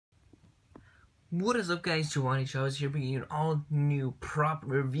What is up, guys? Giovanni Chavez here, bringing you an all new prop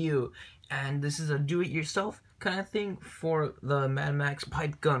review, and this is a do-it-yourself kind of thing for the Mad Max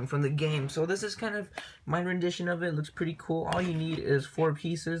pipe gun from the game. So this is kind of my rendition of it. It looks pretty cool. All you need is 4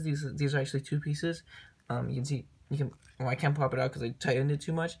 pieces. These are actually 2 pieces. You can see, well, I can't pop it out because I tightened it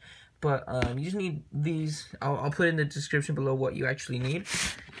too much, but you just need these. I'll put in the description below what you actually need,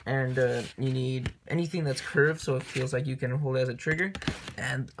 and you need anything that's curved so it feels like you can hold it as a trigger,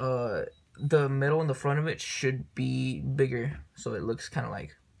 and the metal in the front of it should be bigger so it looks kind of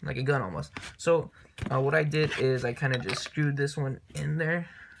like a gun almost. So what I did is I kind of just screwed this one in there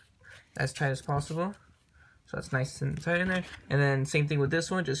as tight as possible, so that's nice and tight in there. And then same thing with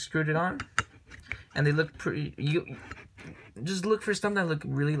this one, just screwed it on, and they look pretty. You just look for stuff that look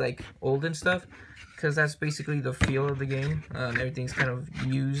really like old and stuff, because that's basically the feel of the game. Everything's kind of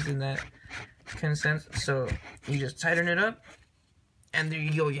used in that kind of sense. So you just tighten it up, and there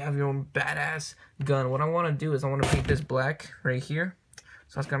you go, you have your own badass gun. What I want to do is I want to paint this black right here.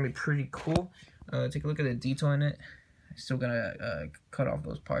 So that's going to be pretty cool. Take a look at the detail in it. I'm still going to cut off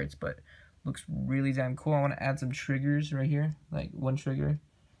those parts, but looks really damn cool. I want to add some triggers right here, like one trigger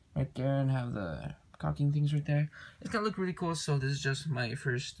right there, and have the cocking things right there. It's going to look really cool. So this is just my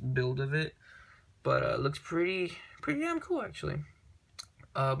first build of it, but looks pretty damn cool actually.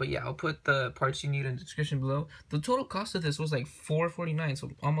 But yeah, I'll put the parts you need in the description below. The total cost of this was like $4.49, so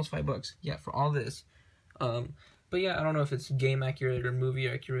almost $5. Yeah, for all this. But yeah, I don't know if it's game accurate or movie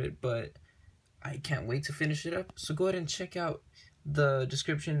accurate, but I can't wait to finish it up. So go ahead and check out the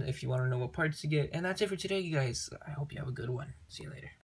description if you want to know what parts to get. And that's it for today, you guys. I hope you have a good one. See you later.